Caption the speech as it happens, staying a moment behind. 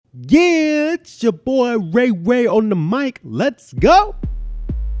Yeah, it's your boy Ray on the mic. Let's go.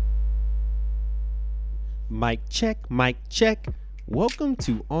 Mic check, mic check. Welcome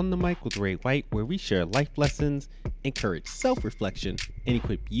to On the Mic with Ray White, where we share life lessons, encourage self-reflection, and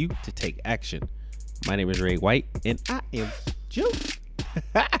equip you to take action. My name is Ray White, and I am Joe.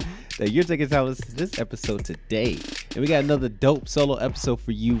 Now you're taking time to listen to this episode today, and we got another dope solo episode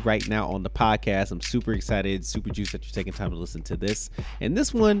for you right now on the podcast. I'm super excited, super juiced that you're taking time to listen to this, and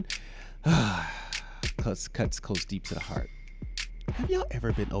this one cuts close deep to the heart. Have y'all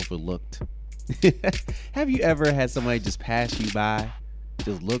ever been overlooked? Have you ever had somebody just pass you by,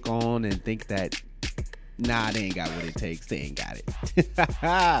 just look on and think that, nah, they ain't got what it takes, they ain't got it?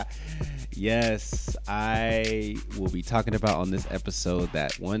 Yes, I will be talking about on this episode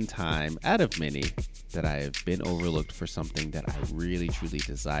that one time out of many that I have been overlooked for something that I really truly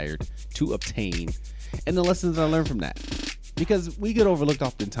desired to obtain, and the lessons I learned from that. Because we get overlooked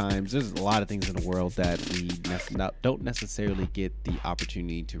oftentimes. There's a lot of things in the world that we don't necessarily get the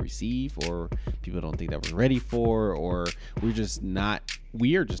opportunity to receive, or people don't think that we're ready for, or we are just not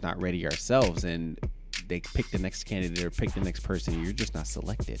ready ourselves, and they pick the next candidate or pick the next person, and you're just not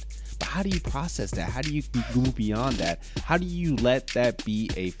selected. But how do you process that? How do you move beyond that? How do you let that be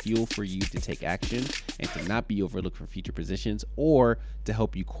a fuel for you to take action and to not be overlooked for future positions, or to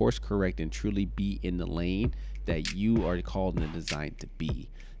help you course correct and truly be in the lane that you are called and designed to be?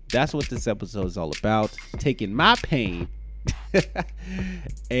 That's what this episode is all about. Taking my pain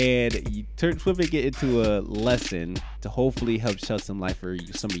and you flip it into a lesson to hopefully help shed some light for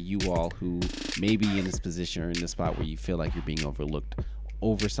some of you all who may be in this position or in this spot where you feel like you're being overlooked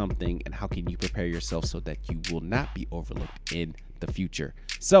over something, and how can you prepare yourself so that you will not be overlooked in the future.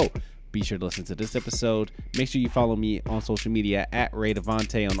 So be sure to listen to this episode. Make sure you follow me on social media at Ray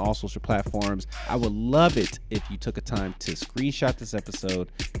Devante on all social platforms. I would love it if you took a time to screenshot this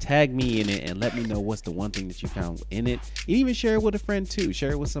episode, tag me in it, and let me know what's the one thing that you found in it. And even share it with a friend too.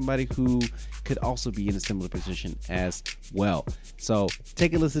 Share it with somebody who could also be in a similar position as well. So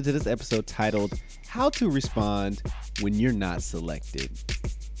take a listen to this episode titled How to Respond When You're Not Selected.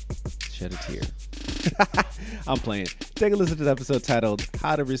 Shed a tear. I'm playing. Take a listen to the episode titled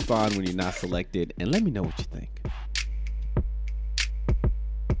How to Respond When You're Not Selected, and let me know what you think.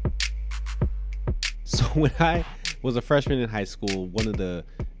 So when I was a freshman in high school, one of the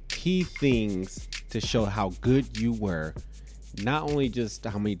key things to show how good you were, not only just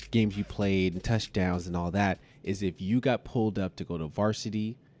how many games you played and touchdowns and all that, is if you got pulled up to go to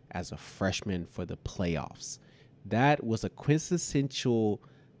varsity as a freshman for the playoffs. That was a quintessential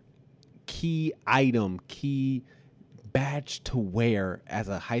key badge to wear as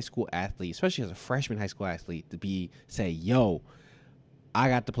a high school athlete, especially as a freshman high school athlete, to say, yo, I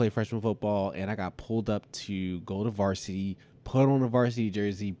got to play freshman football and I got pulled up to go to varsity, put on a varsity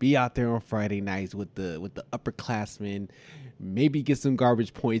jersey, be out there on Friday nights with the upperclassmen, maybe get some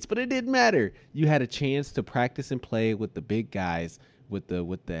garbage points, but it didn't matter. You had a chance to practice and play with the big guys, with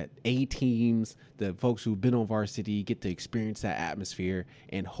the A teams, the folks who've been on varsity, get to experience that atmosphere,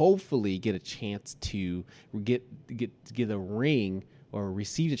 and hopefully get a chance to get a ring or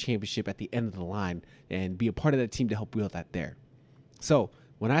receive the championship at the end of the line and be a part of that team to help build that there. So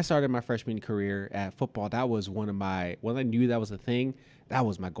when I started my freshman career at football, that was when I knew that was a thing, that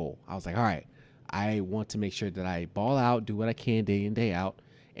was my goal. I was like, all right, I want to make sure that I ball out, do what I can day in, day out.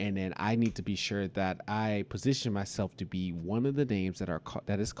 And then I need to be sure that I position myself to be one of the names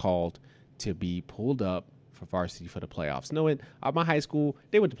that is called to be pulled up for varsity for the playoffs. Knowing my high school,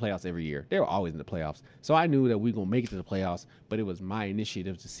 they went to playoffs every year. They were always in the playoffs. So I knew that we were going to make it to the playoffs, but it was my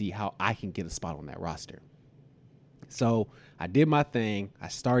initiative to see how I can get a spot on that roster. So I did my thing. I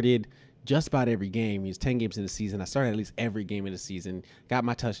started just about every game. It was 10 games in the season. I started at least every game in the season, got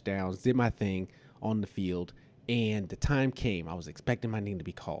my touchdowns, did my thing on the field. And the time came. I was expecting my name to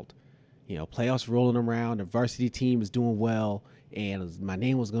be called. Playoffs rolling around. The varsity team is doing well. And my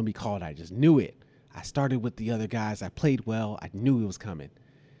name was going to be called. I just knew it. I started with the other guys. I played well. I knew it was coming.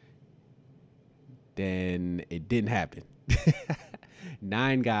 Then it didn't happen.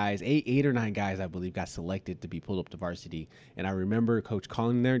 8 or 9 guys, I believe, got selected to be pulled up to varsity. And I remember Coach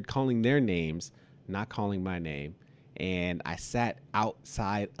calling their names, not calling my name. And I sat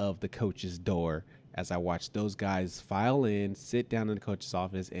outside of the coach's door as I watched those guys file in, sit down in the coach's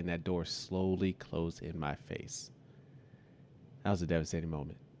office, and that door slowly closed in my face. That was a devastating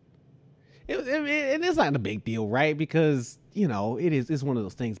moment. It's not a big deal, right? Because, it's one of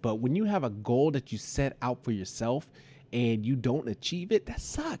those things. But when you have a goal that you set out for yourself and you don't achieve it, that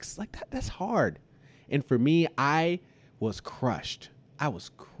sucks. That's hard. And for me, I was crushed.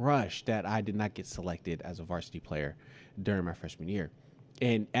 That I did not get selected as a varsity player during my freshman year.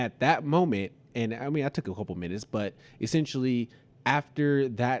 And at that moment, and I mean, I took a couple minutes, but essentially after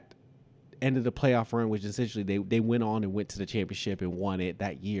that end of the playoff run, which essentially they went on and went to the championship and won it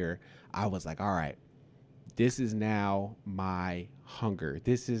that year, I was like, all right, this is now my hunger.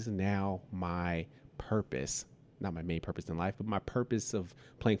 This is now my purpose. Not my main purpose in life, but my purpose of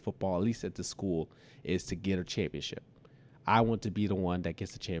playing football, at least at the school, is to get a championship. I want to be the one that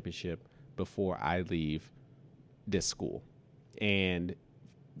gets the championship before I leave this school. And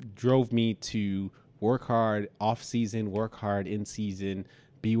drove me to work hard off season, work hard in season,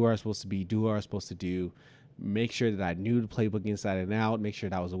 be where I'm supposed to be, do what I'm supposed to do, make sure that I knew the playbook inside and out, make sure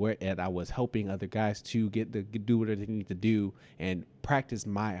that I was aware and I was helping other guys to do whatever they need to do and practice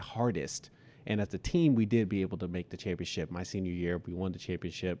my hardest. And as a team, we did be able to make the championship. My senior year, we won the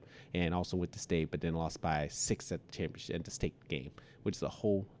championship and also with the state, but then lost by 6 at the championship at the state game, which is a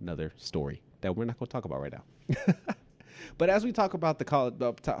whole nother story that we're not going to talk about right now. But as we talk about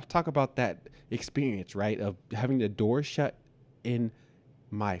talk about that experience, right, of having the door shut in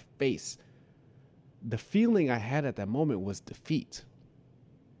my face, the feeling I had at that moment was defeat.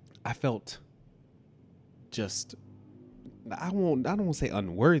 I felt just, I don't want to say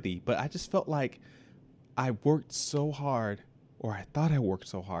unworthy, but I just felt like I worked so hard, or I thought I worked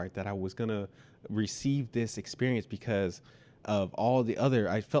so hard, that I was going to receive this experience because of all the other,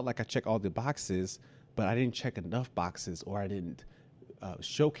 I felt like I checked all the boxes, but I didn't check enough boxes, or I didn't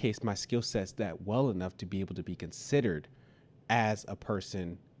showcase my skill sets that well enough to be able to be considered as a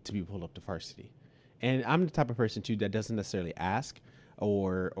person to be pulled up to varsity. And I'm the type of person too that doesn't necessarily ask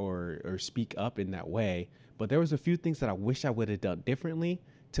or speak up in that way. But there was a few things that I wish I would have done differently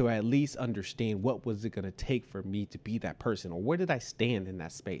to at least understand what was it going to take for me to be that person, or where did I stand in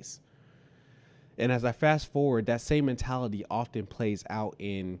that space. And as I fast forward, that same mentality often plays out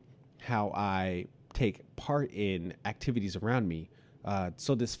in how I take part in activities around me.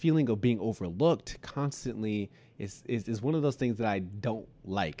 So this feeling of being overlooked constantly is one of those things that I don't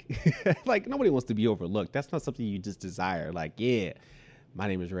like. Like, nobody wants to be overlooked. That's not something you just desire. Like, yeah, my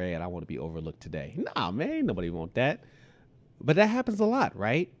name is Ray and I want to be overlooked today. Nah, man, nobody want that. But that happens a lot,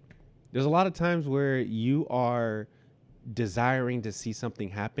 right? There's a lot of times where you are desiring to see something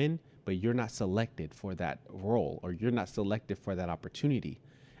happen, but you're not selected for that role, or you're not selected for that opportunity.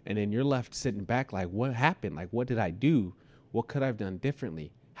 And then you're left sitting back like, what happened? Like, what did I do? What could I have done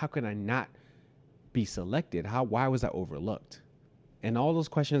differently? How could I not be selected? Why was I overlooked? And all those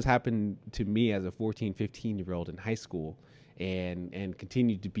questions happened to me as a 14, 15-year-old in high school, and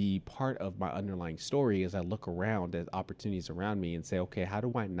continued to be part of my underlying story as I look around at opportunities around me and say, okay, how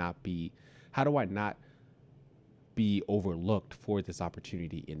do I not be overlooked for this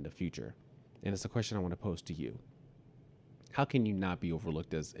opportunity in the future? And it's a question I want to pose to you. How can you not be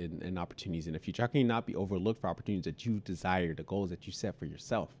overlooked as in opportunities in the future? How can you not be overlooked for opportunities that you desire, the goals that you set for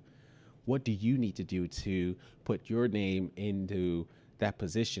yourself? What do you need to do to put your name into that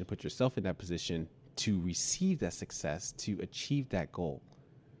position, put yourself in that position to receive that success, to achieve that goal?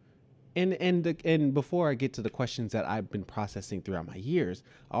 And before I get to the questions that I've been processing throughout my years,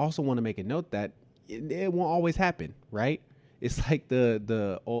 I also want to make a note that it won't always happen, right? It's like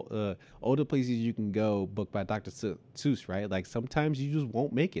the older places you can go, book by Dr. Seuss, right? Like, sometimes you just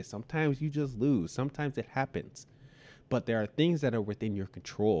won't make it. Sometimes you just lose. Sometimes it happens. But there are things that are within your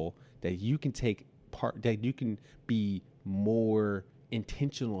control that you can take part, that you can be more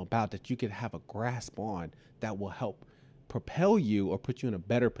intentional about, that you can have a grasp on, that will help propel you or put you in a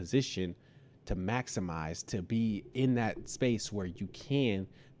better position to maximize, to be in that space where you can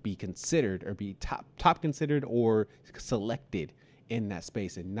be considered or be top considered or selected in that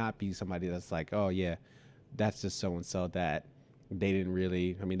space, and not be somebody that's like, oh yeah, that's just so and so that they didn't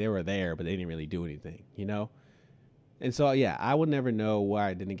really, I mean, they were there, but they didn't really do anything, you know? And so, yeah, I would never know why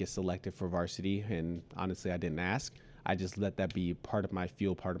I didn't get selected for varsity. And honestly, I didn't ask. I just let that be part of my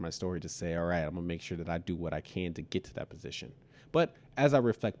fuel, part of my story, to say, all right, I'm going to make sure that I do what I can to get to that position. But as I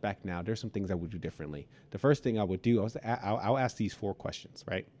reflect back now, there's some things I would do differently. The first thing I would do, I'll ask these 4 questions,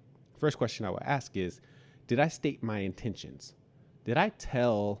 right? First question I would ask is, did I state my intentions? Did I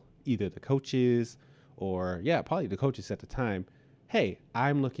tell either the coaches or, probably the coaches at the time, hey,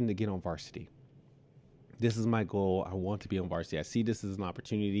 I'm looking to get on varsity. This is my goal. I want to be on varsity. I see this as an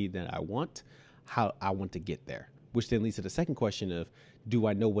opportunity that I want, how I want to get there, which then leads to the second question of, do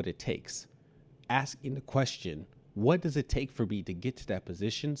I know what it takes? Asking the question, what does it take for me to get to that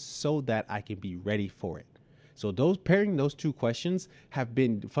position so that I can be ready for it? So pairing those 2 questions have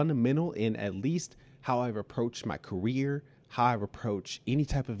been fundamental in at least how I've approached my career, how I've approached any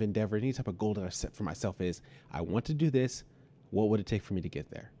type of endeavor, any type of goal that I've set for myself is, I want to do this. What would it take for me to get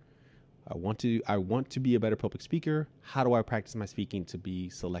there? I want to be a better public speaker. How do I practice my speaking to be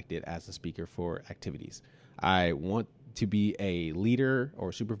selected as a speaker for activities? I want to be a leader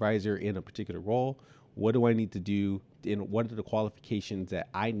or supervisor in a particular role. What do I need to do? And what are the qualifications that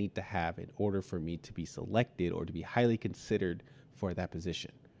I need to have in order for me to be selected or to be highly considered for that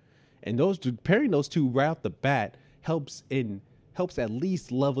position? And pairing those two right off the bat helps at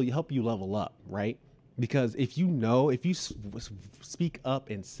least help you level up, right? Because if you speak up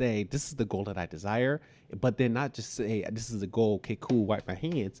and say, this is the goal that I desire, but then not just say, this is the goal, okay, cool, wipe my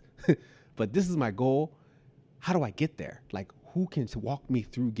hands, but this is my goal. How do I get there? Like, who can walk me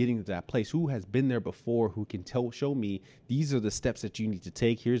through getting to that place? Who has been there before? Who can show me these are the steps that you need to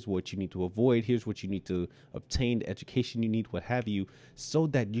take? Here's what you need to avoid. Here's what you need to obtain, the education you need, what have you, so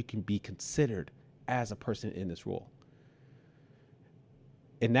that you can be considered as a person in this role.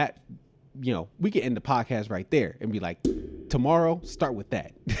 And that, we can end the podcast right there and be like, tomorrow, start with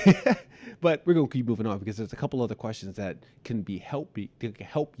that. But we're going to keep moving on because there's a couple other questions that can help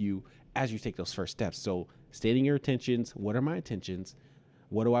you as you take those first steps. So stating your intentions. What are my intentions?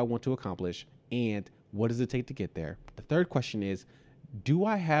 What do I want to accomplish? And what does it take to get there? The third question is, do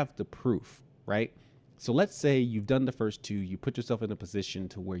I have the proof, right? So let's say you've done the first two, you put yourself in a position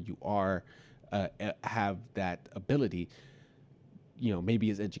to where you have that ability. Maybe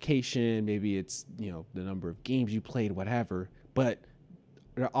it's education, maybe it's, the number of games you played, whatever. But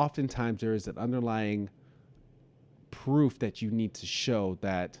oftentimes there is an underlying proof that you need to show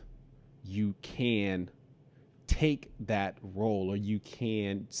that you can take that role or you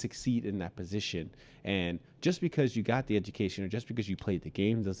can succeed in that position. And just because you got the education or just because you played the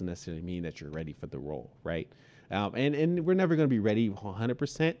game doesn't necessarily mean that you're ready for the role, right? And we're never going to be ready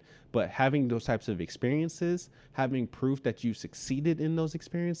 100%, but having those types of experiences, having proof that you succeeded in those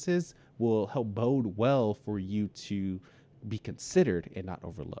experiences will help bode well for you to be considered and not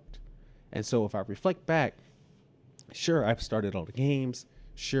overlooked. And so if I reflect back, sure, I've started all the games.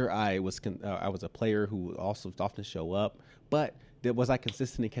 Sure, I was a player who would also often show up, but was I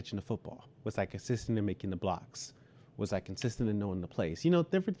consistent in catching the football? Was I consistent in making the blocks? Was I consistent in knowing the plays?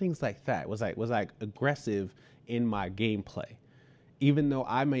 Different things like that. Was I aggressive in my gameplay? Even though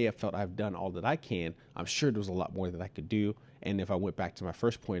I may have felt I've done all that I can, I'm sure there was a lot more that I could do. And if I went back to my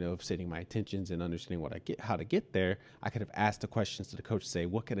first point of setting my intentions and understanding how to get there, I could have asked the questions to the coach to say,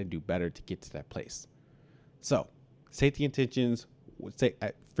 what can I do better to get to that place? So set the intentions,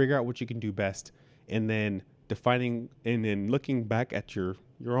 figure out what you can do best, and then defining and then looking back at your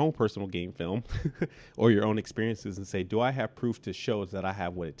own personal game film or your own experiences and say, do I have proof to show that I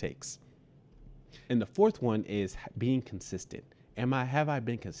have what it takes? And the fourth one is being consistent. Have I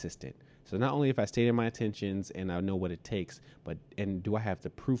been consistent? So not only if I stated my intentions and I know what it takes, and do I have the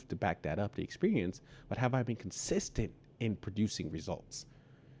proof to back that up, the experience, but have I been consistent in producing results?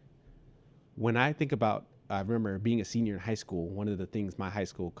 When I think about, I remember being a senior in high school, one of the things my high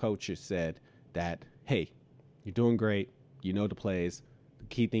school coach said that, hey, you're doing great. You know the plays. The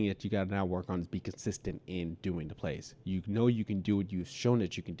key thing that you got to now work on is be consistent in doing the plays. You know you can do it. You've shown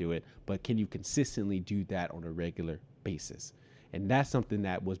that you can do it, but can you consistently do that on a regular basis? And that's something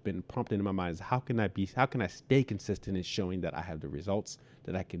that was been prompted in my mind is how can I stay consistent in showing that I have the results,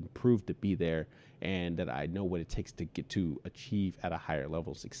 that I can prove to be there, and that I know what it takes to get to achieve at a higher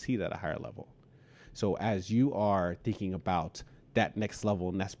level, succeed at a higher level. So as you are thinking about that next level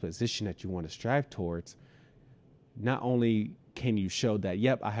and that position that you want to strive towards, not only can you show that,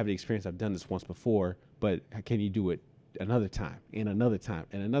 yep, I have the experience, I've done this once before, but can you do it another time and another time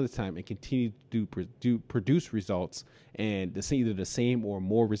and another time and continue to produce results and either the same or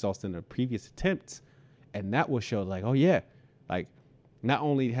more results than the previous attempts? And that will show like, oh yeah, like not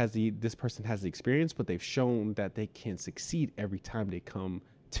only this person has the experience, but they've shown that they can succeed every time they come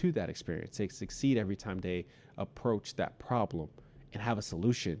to that experience. They succeed every time they approach that problem and have a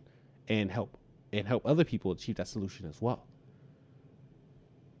solution and help other people achieve that solution as well.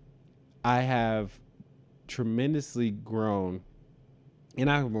 I have tremendously grown, and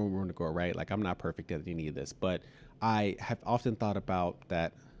I have room to grow, right? Like I'm not perfect at any of this, but I have often thought about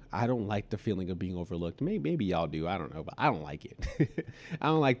that. I don't like the feeling of being overlooked. Maybe y'all do. I don't know, but I don't like it. I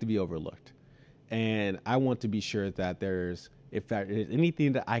don't like to be overlooked. And I want to be sure that if there is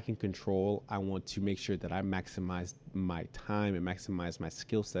anything that I can control, I want to make sure that I maximize my time and maximize my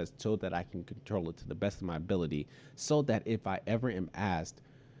skill sets so that I can control it to the best of my ability, so that if I ever am asked,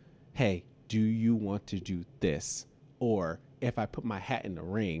 hey, do you want to do this? Or if I put my hat in the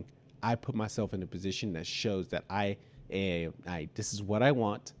ring, I put myself in a position that shows that this is what I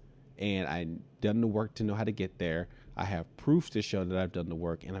want, and I've done the work to know how to get there. I have proof to show that I've done the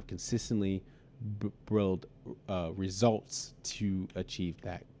work, and I've consistently build results to achieve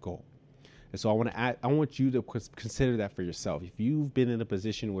that goal. And so I want you to consider that for yourself. If you've been in a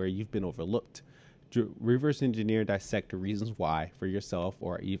position where you've been overlooked, reverse engineer, dissect the reasons why for yourself,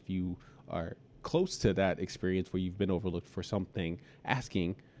 or if you are close to that experience where you've been overlooked for something,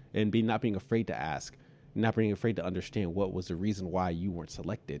 asking and not being afraid to ask, not being afraid to understand what was the reason why you weren't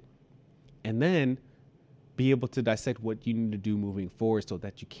selected. And then be able to dissect what you need to do moving forward so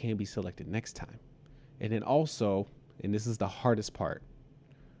that you can be selected next time. And then also, and this is the hardest part,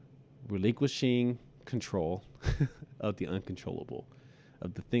 relinquishing control of the uncontrollable,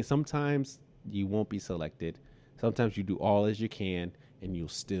 of the thing. Sometimes you won't be selected. Sometimes you do all as you can and you'll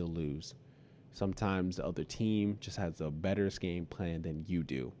still lose. Sometimes the other team just has a better game plan than you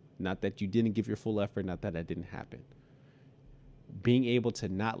do. Not that you didn't give your full effort, not that didn't happen. Being able to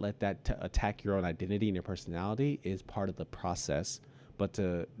not let that attack your own identity and your personality is part of the process, but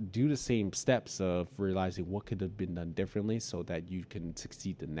to do the same steps of realizing what could have been done differently so that you can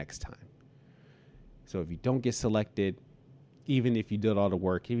succeed the next time. So if you don't get selected, even if you did all the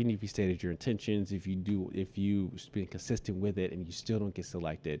work, even if you stated your intentions, if you've been consistent with it and you still don't get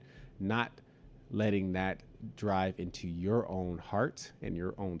selected, not letting that drive into your own heart and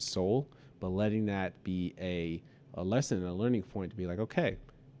your own soul, but letting that be a lesson and a learning point to be like, okay,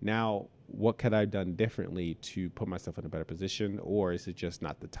 now what could I have done differently to put myself in a better position? Or is it just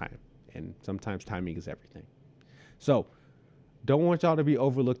not the time? And sometimes timing is everything. So don't want y'all to be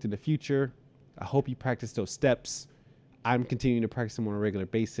overlooked in the future. I hope you practice those steps. I'm continuing to practice them on a regular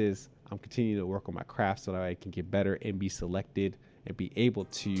basis. I'm continuing to work on my craft so that I can get better and be selected and be able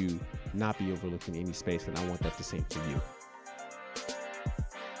to not be overlooked in any space. And I want that the same for you.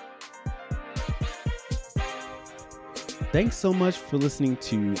 Thanks so much for listening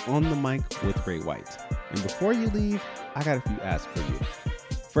to On the Mic with Ray White. And before you leave, I got a few asks for you.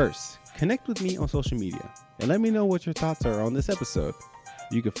 First, connect with me on social media and let me know what your thoughts are on this episode.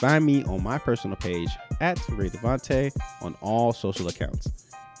 You can find me on my personal page at Ray Devante on all social accounts,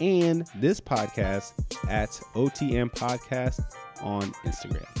 and this podcast at OTM Podcast on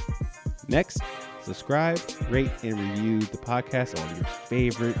Instagram. Next, subscribe, rate, and review the podcast on your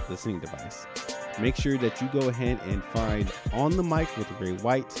favorite listening device. Make sure that you go ahead and find On the Mic with Ray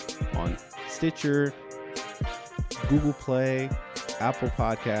White on Stitcher, Google Play, Apple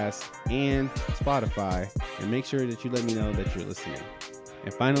Podcasts, and Spotify. And make sure that you let me know that you're listening.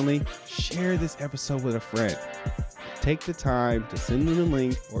 And finally, share this episode with a friend. Take the time to send them a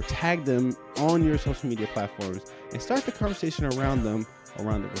link or tag them on your social media platforms and start the conversation around them,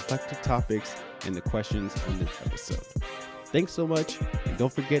 around the reflective topics and the questions in this episode. Thanks so much, and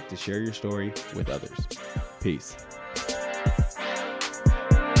don't forget to share your story with others. Peace.